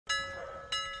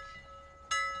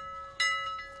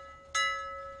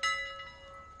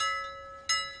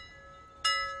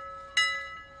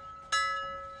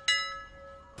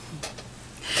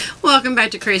welcome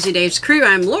back to Crazy Dave's Crew.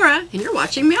 I'm Laura, and you're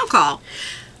watching Mail Call.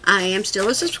 I am still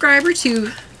a subscriber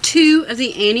to 2 of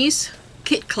the Annie's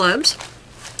Kit Clubs,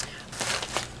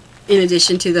 in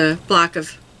addition to the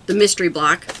mystery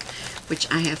block, which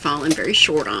I have fallen very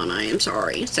short on. I am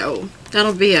sorry. So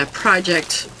that'll be a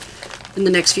project in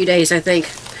the next few days, I think.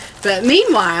 But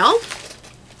meanwhile,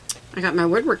 I got my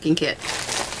woodworking kit.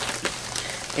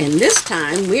 And this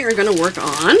time we are going to work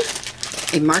on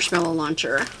a marshmallow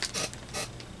launcher.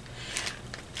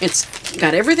 It's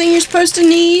got everything you're supposed to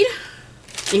need,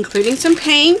 including some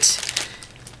paint.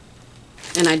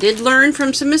 And I did learn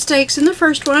from some mistakes in the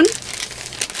first one.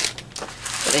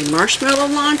 But a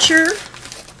marshmallow launcher.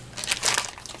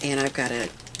 And I've got a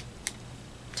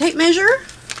tape measure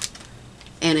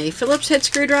and a Phillips head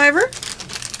screwdriver.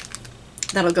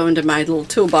 That'll go into my little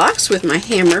toolbox with my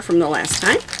hammer from the last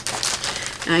time.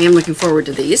 I am looking forward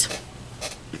to these.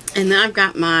 And then I've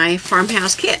got my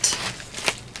farmhouse kit.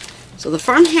 So the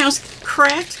Farmhouse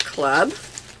Craft Club,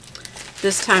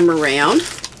 this time around,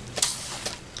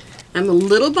 I'm a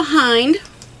little behind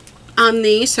on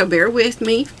these, so bear with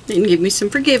me and give me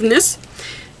some forgiveness.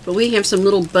 But we have some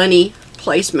little bunny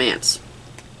placemats,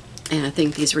 and I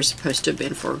think these were supposed to have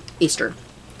been for Easter.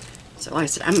 So like I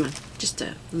said, I'm just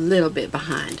a little bit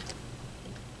behind.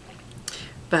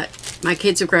 But my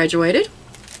kids have graduated.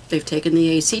 They've taken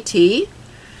the ACT.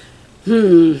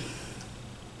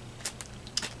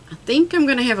 I think I'm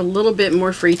going to have a little bit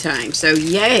more free time, so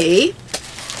yay.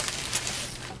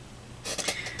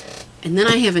 And then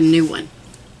I have a new one.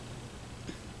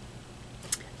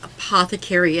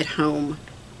 Apothecary at Home.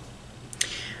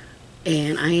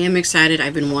 And I am excited.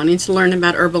 I've been wanting to learn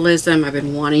about herbalism. I've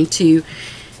been wanting to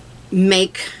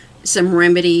make some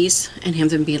remedies and have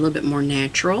them be a little bit more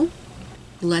natural.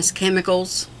 Less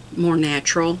chemicals, more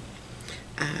natural.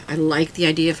 I like the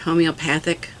idea of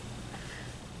homeopathic,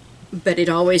 but it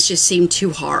always just seemed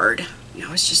too hard. You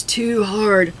know, it's just too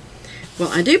hard. Well,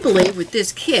 I do believe with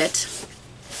this kit,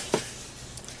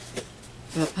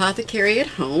 Apothecary at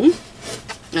Home,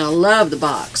 and I love the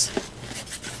box.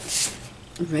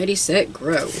 Ready, set,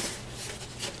 grow.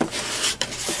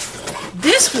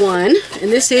 This one,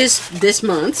 and this is this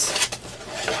month's,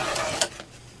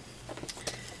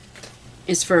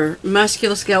 is for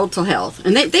musculoskeletal health.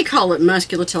 And they call it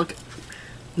musculoskeletal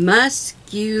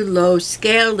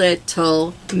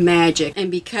magic.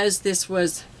 And because this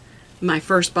was my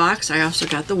first box, I also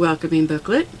got the welcoming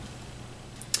booklet.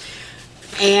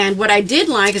 And what I did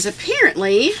like is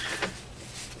apparently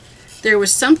there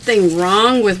was something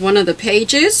wrong with one of the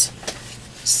pages.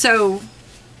 So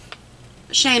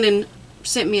Shannon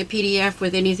sent me a PDF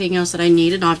with anything else that I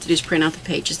needed. I'll have to just print out the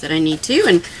pages that I need to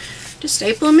and just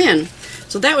staple them in.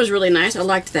 So that was really nice. I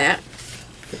liked that.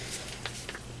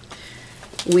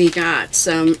 We got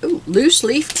some loose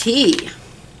leaf tea,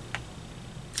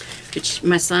 which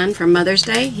my son, for Mother's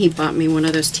Day, he bought me one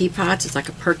of those teapots. It's like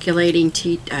a percolating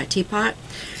teapot,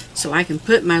 so I can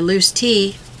put my loose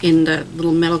tea in the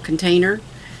little metal container,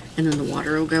 and then the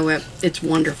water will go up. It's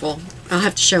wonderful. I'll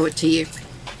have to show it to you.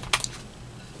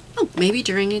 Oh, maybe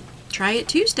during a Try It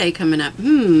Tuesday coming up.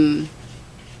 We'll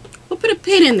put a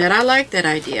pin in that. I like that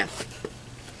idea.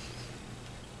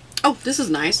 Oh, this is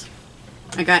nice.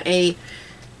 I got a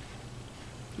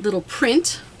little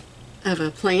print of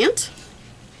a plant.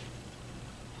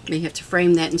 May have to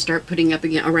frame that and start putting up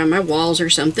again around my walls or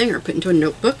something, or put into a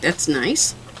notebook. That's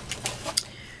nice.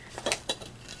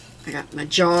 I got my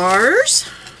jars.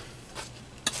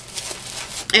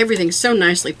 Everything's so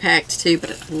nicely packed too, but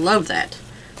I love that.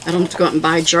 I don't have to go out and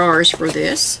buy jars for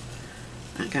this.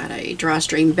 I got a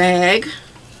drawstring bag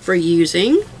for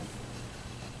using.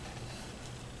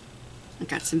 I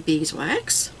got some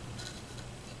beeswax.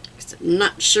 I'm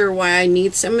not sure why I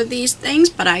need some of these things,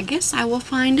 but I guess I will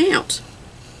find out.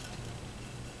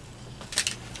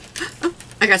 Oh,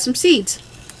 I got some seeds.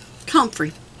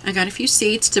 Comfrey. I got a few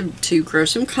seeds to grow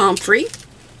some comfrey.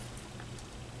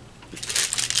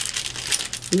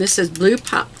 And this is Blue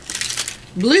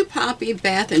Poppy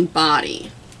Bath and Body.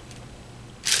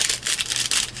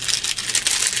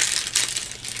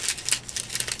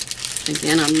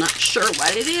 Again, I'm not sure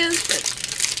what it is,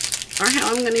 or how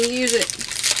I'm going to use it.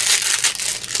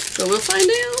 So we'll find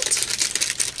out.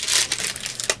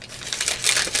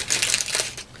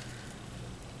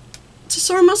 It's a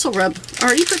sore muscle rub,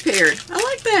 already prepared. I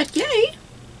like that. Yay!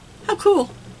 How cool.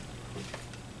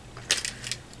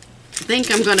 I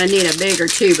think I'm going to need a bigger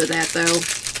tube of that, though.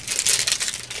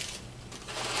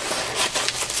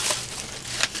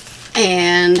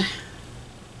 And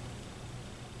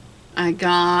I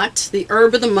got the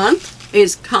herb of the month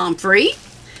is comfrey,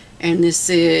 and this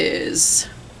is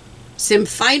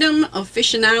Symphytum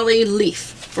officinale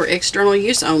leaf. for external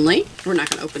use only. We're not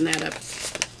going to open that up.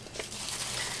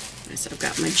 So I've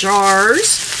got my jars.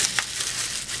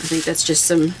 I think that's just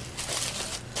some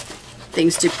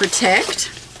things to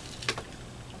protect.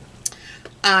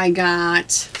 I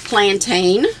got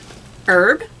plantain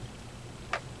herb,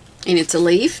 and it's a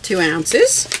leaf, 2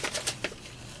 ounces.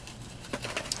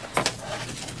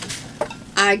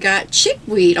 I got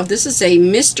chickweed. Oh, this is a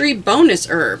mystery bonus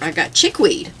herb. I got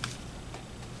chickweed.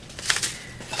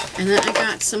 And then I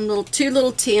got some two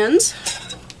little tins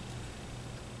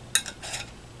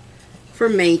for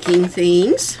making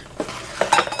things.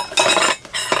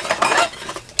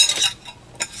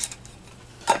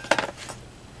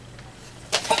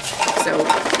 So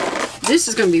this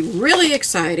is going to be really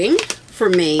exciting for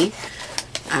me.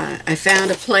 I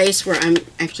found a place where I'm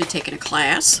actually taking a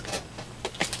class.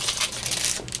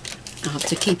 I'll have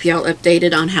to keep y'all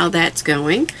updated on how that's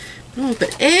going. I'm going to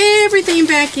put everything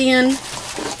back in.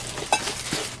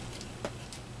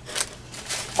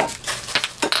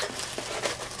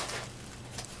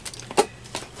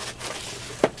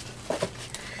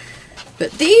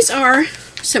 But these are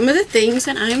some of the things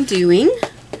that I'm doing.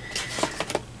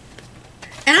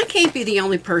 And I can't be the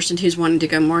only person who's wanting to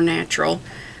go more natural.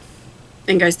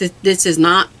 And guys, this is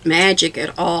not magic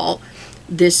at all.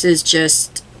 This is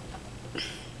just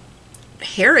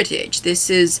heritage. This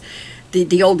is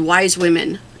the old wise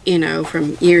women, you know,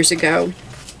 from years ago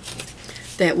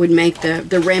that would make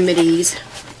the remedies.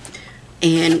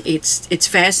 And it's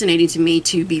fascinating to me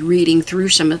to be reading through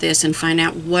some of this and find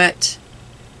out what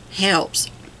helps.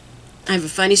 I have a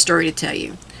funny story to tell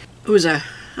you. It was I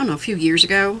don't know, a few years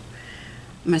ago.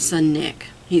 My son Nick,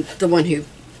 the one who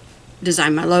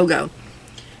designed my logo,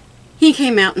 he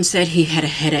came out and said he had a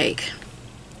headache.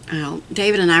 Well,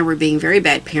 David and I were being very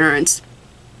bad parents.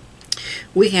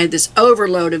 We had this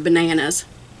overload of bananas,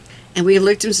 and we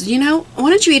looked at him and said, you know, why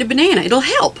don't you eat a banana? It'll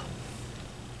help.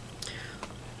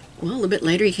 Well, a little bit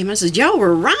later he came out and said, y'all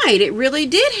were right, it really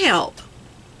did help.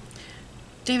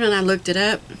 David and I looked it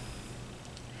up.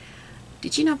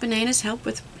 Did you know bananas help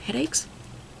with headaches?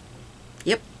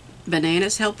 Yep,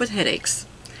 bananas help with headaches.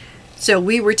 So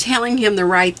we were telling him the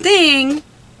right thing,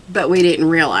 but we didn't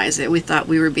realize it. We thought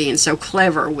we were being so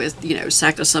clever with, you know,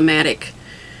 psychosomatic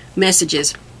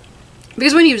messages.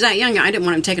 Because when he was that young, I didn't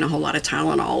want him taking a whole lot of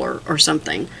Tylenol or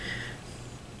something.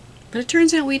 But it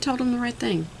turns out we told him the right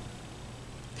thing.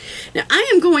 Now, I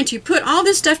am going to put all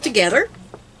this stuff together,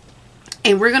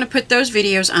 and we're going to put those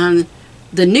videos on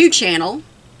the new channel,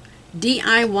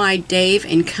 DIY Dave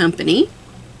and Company.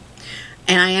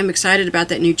 And I am excited about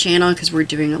that new channel because we're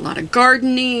doing a lot of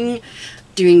gardening,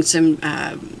 doing some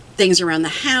things around the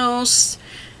house.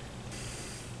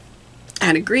 I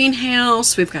had a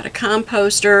greenhouse. We've got a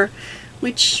composter,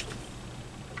 which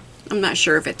I'm not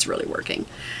sure if it's really working.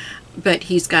 But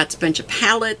he's got a bunch of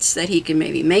pallets that he can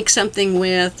maybe make something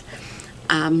with.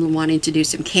 I'm wanting to do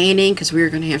some canning because we're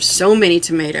going to have so many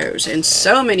tomatoes and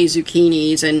so many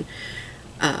zucchinis, and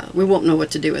we won't know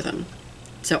what to do with them.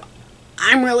 So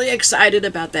I'm really excited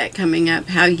about that coming up,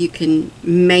 how you can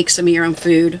make some of your own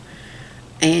food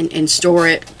and store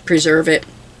it, preserve it.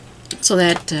 So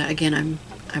that, again,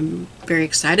 I'm very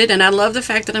excited, and I love the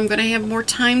fact that I'm going to have more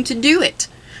time to do it.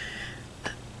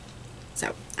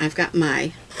 So I've got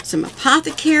some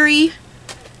Apothecary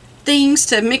things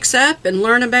to mix up and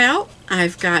learn about.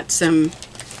 I've got some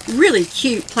really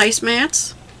cute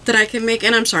placemats that I can make,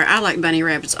 and I'm sorry, I like bunny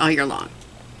rabbits all year long.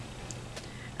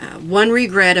 One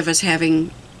regret of us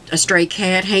having a stray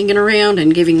cat hanging around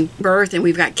and giving birth, and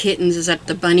we've got kittens, is that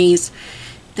the bunnies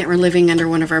that were living under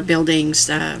one of our buildings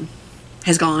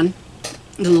has gone.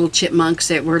 The little chipmunks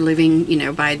that were living, you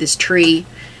know, by this tree,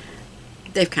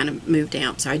 they've kind of moved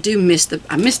out. So I miss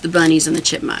the bunnies and the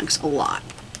chipmunks a lot.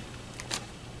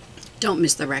 Don't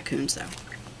miss the raccoons though.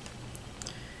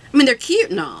 I mean, they're cute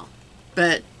and all,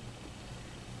 but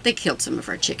they killed some of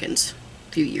our chickens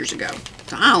a few years ago,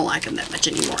 so I don't like them that much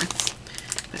anymore.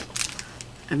 But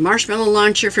a marshmallow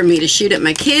launcher for me to shoot at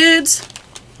my kids.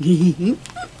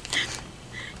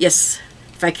 Yes,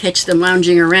 if I catch them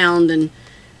lounging around and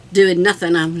doing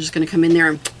nothing, I'm just going to come in there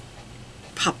and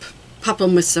pop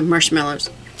them with some marshmallows.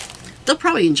 They'll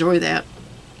probably enjoy that.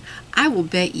 I will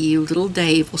bet you little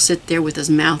Dave will sit there with his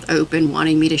mouth open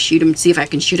wanting me to shoot him, see if I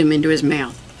can shoot him into his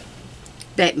mouth.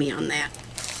 Bet me on that.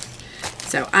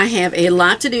 So I have a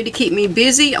lot to do to keep me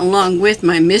busy along with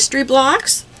my mystery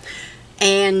blocks.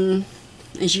 And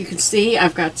as you can see,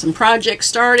 I've got some projects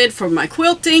started for my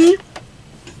quilting.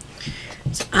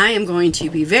 So I am going to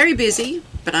be very busy,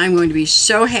 but I'm going to be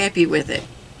so happy with it.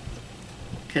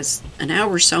 Because an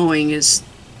hour sewing is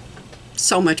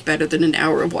so much better than an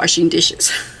hour of washing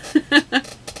dishes.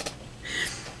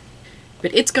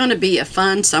 But it's going to be a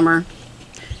fun summer,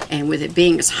 and with it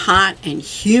being as hot and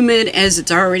humid as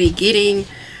it's already getting,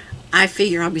 I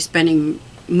figure I'll be spending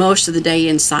most of the day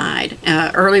inside.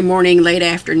 Early morning, late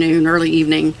afternoon, early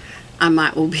evening, I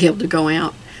might will be able to go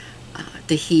out.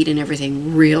 The heat and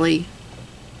everything really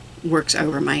works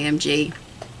over my MG,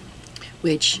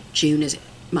 which June is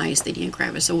Myasthenia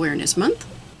Gravis Awareness Month.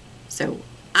 So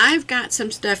I've got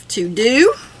some stuff to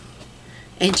do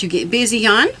and to get busy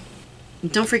on.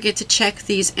 Don't forget to check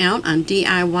these out on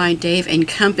DIY Dave and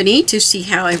Company to see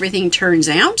how everything turns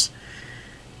out.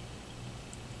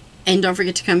 And don't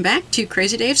forget to come back to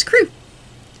Crazy Dave's Crew.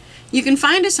 You can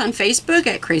find us on Facebook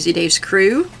at Crazy Dave's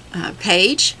Crew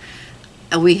page.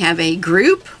 We have a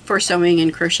group for sewing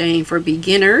and crocheting for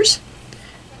beginners.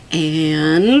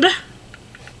 And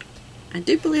I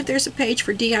do believe there's a page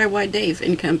for DIY Dave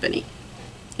and Company.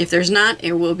 If there's not,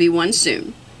 there will be one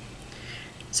soon.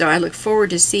 So I look forward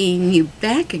to seeing you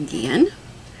back again.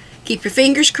 Keep your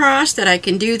fingers crossed that I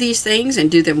can do these things and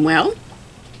do them well.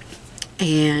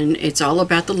 And it's all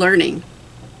about the learning.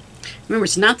 Remember,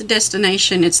 it's not the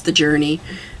destination, it's the journey.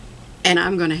 And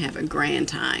I'm going to have a grand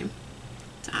time.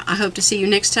 So I hope to see you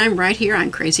next time right here on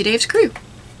Crazy Dave's Crew.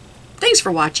 Thanks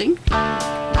for watching.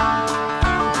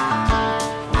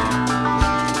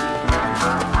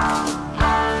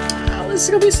 Oh, this is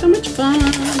going to be so much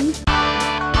fun.